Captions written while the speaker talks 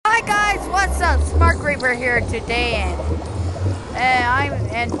Hi guys, what's up? Smart Reaper here today, and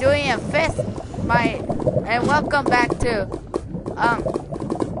I'm doing a fifth and welcome back to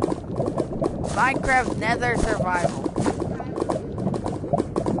Minecraft Nether Survival.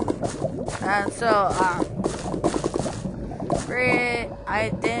 And so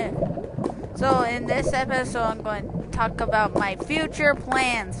in this episode I'm going to talk about my future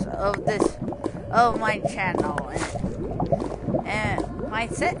plans of my channel and my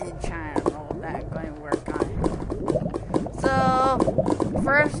setting channel that I'm going to work on. So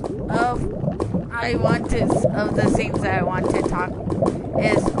first of the things that I want to talk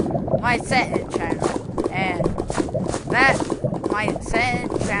is my setting channel, and that my setting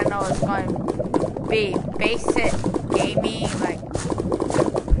channel is going to be basic gaming, like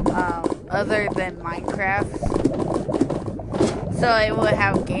other than Minecraft. So it will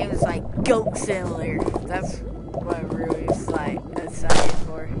have games like Goat Simulator. That's what I'm really excited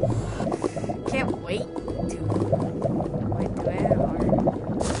for. Can't wait to do it, or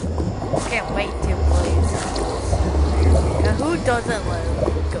can't wait to play some Goat Simulator. Who doesn't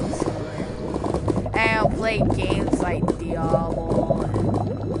love Goat Simulator? And I'll play games like Diablo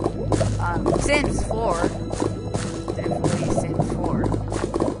and Sims 4. Definitely Sims 4.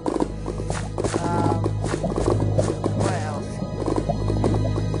 What else?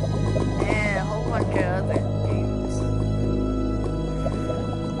 And a whole bunch of other games.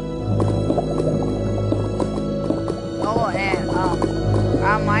 Oh, and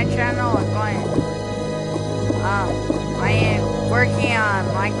on my channel, I am working on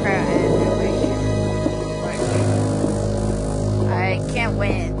Minecraft animation. I can't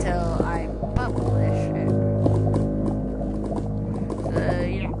wait until I publish it. So,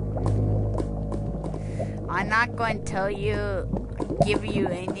 yeah. I'm not going to give you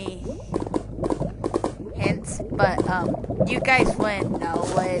any hints, but you guys wouldn't know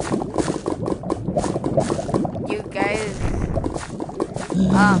when you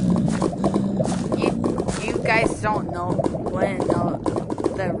guys don't know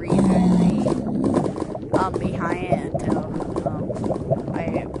the reasoning behind it until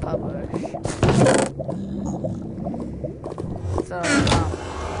I publish. So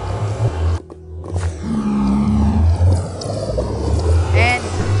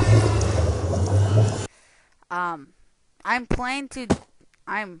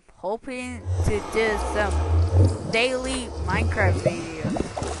I'm hoping to do some daily Minecraft videos,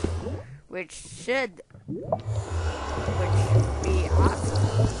 which should be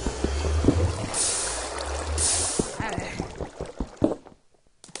awesome.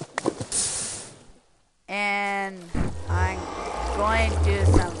 And I'm going to do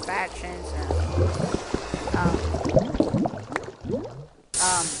some factions and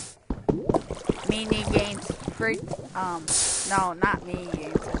mini games for no, not mini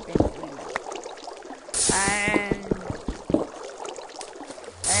games, I've been doing it. And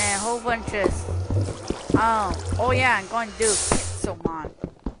a whole bunch of oh yeah, I'm going to do Pixelmon.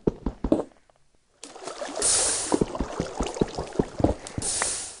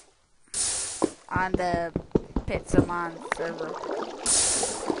 On the Pixelmon server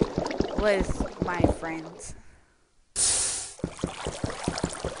with my friends.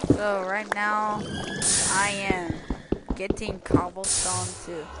 So right now I am getting cobblestone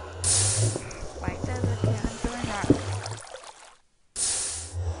too. Why does it keep doing that?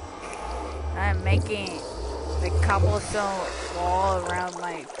 I'm making the cobblestone wall around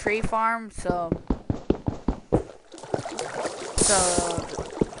my tree farm, so the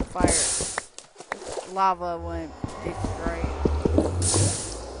fire lava wouldn't destroy it.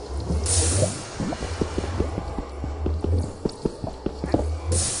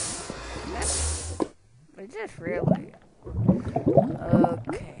 Is this really?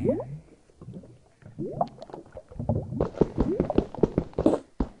 Okay.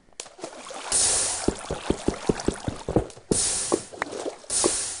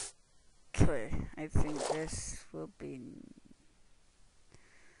 Okay, I think this will be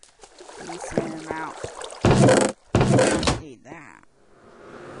decent amount. Need that.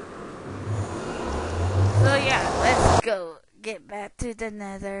 So yeah, let's go get back to the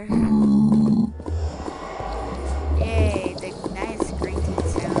nether. Yay, the nice greeting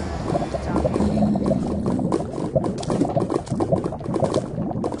sound.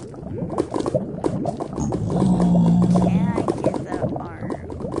 Can I get the arm?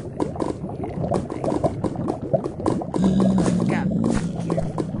 Yeah, gotta be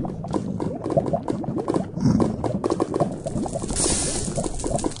careful.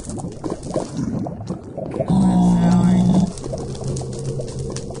 Okay, that's ours.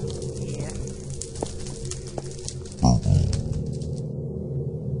 Yeah.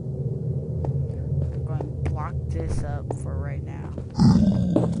 this up for right now.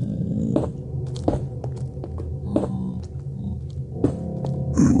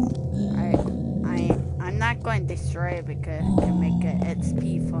 I'm not going to destroy it because I can make an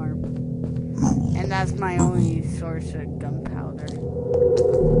XP farm. And that's my only source of gunpowder.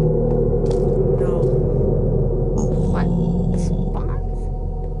 No. What? Spawns?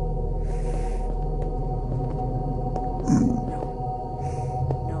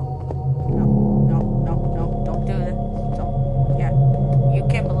 No, don't do this. Don't. Yeah, you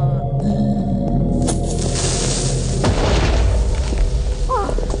can blow up. Oh,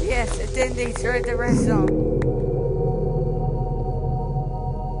 yes, it didn't destroy the redstone.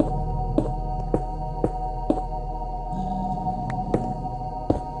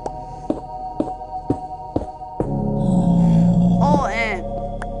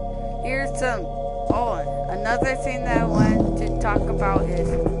 Another thing that I want to talk about is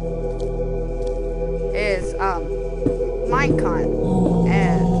Minecon,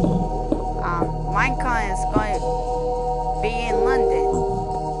 and Minecon is going to be in London.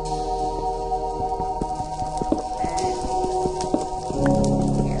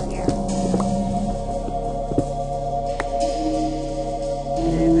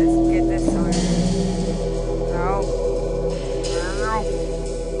 And let's get this started. No.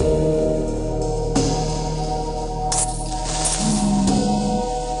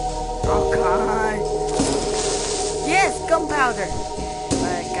 Gunpowder,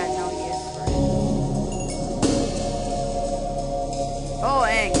 but I got no use for it. Oh,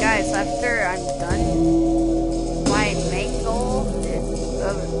 and guys, after I'm done, my main goal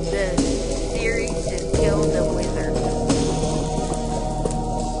of the series is kill the wither.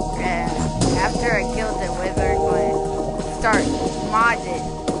 And after I kill the wither, I'm going to start modded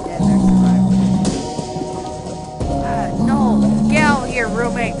nether survival. No, get out here,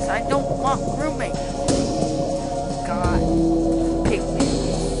 roommates. I don't want roommates. God, pick me.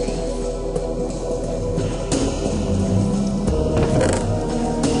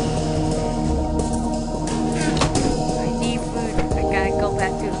 I need food. I gotta go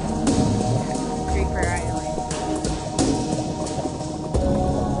back to Creeper Island.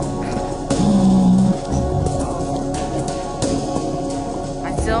 I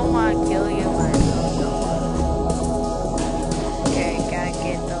still want to kill you, but I still don't want to. Okay, gotta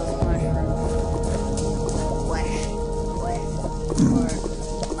get those mushrooms. Or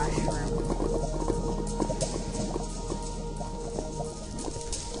mushroom.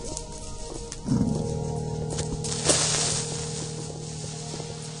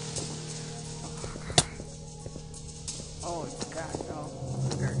 Oh God, no.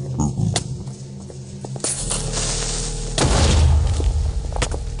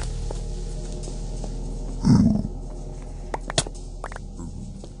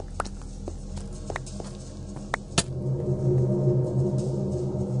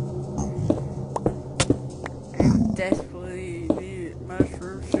 Desperately need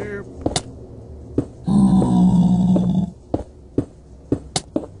mushroom soup.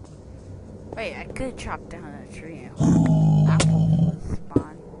 Wait, I could chop down a tree and apples would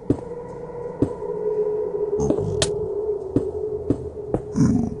spawn.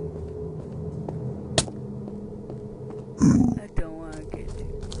 I don't want to get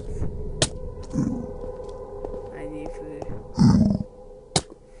too close. I need food.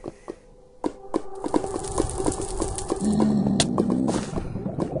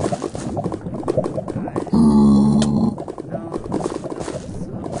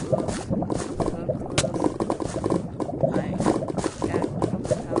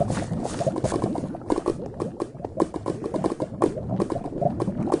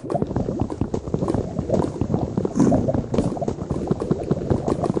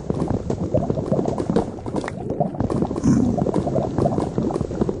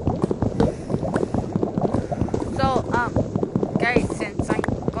 Guys, since I'm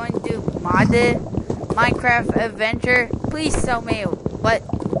going to do modded Minecraft adventure, please tell me what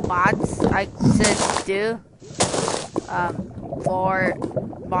mods I should do for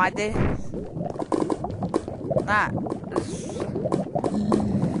modded.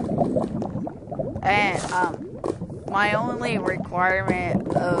 And my only requirement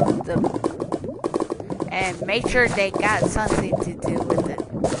of the, and make sure they got something to do with it,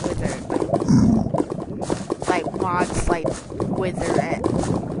 like mods like Witherettes.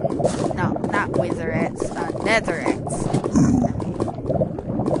 No, not Witherettes, Netherettes.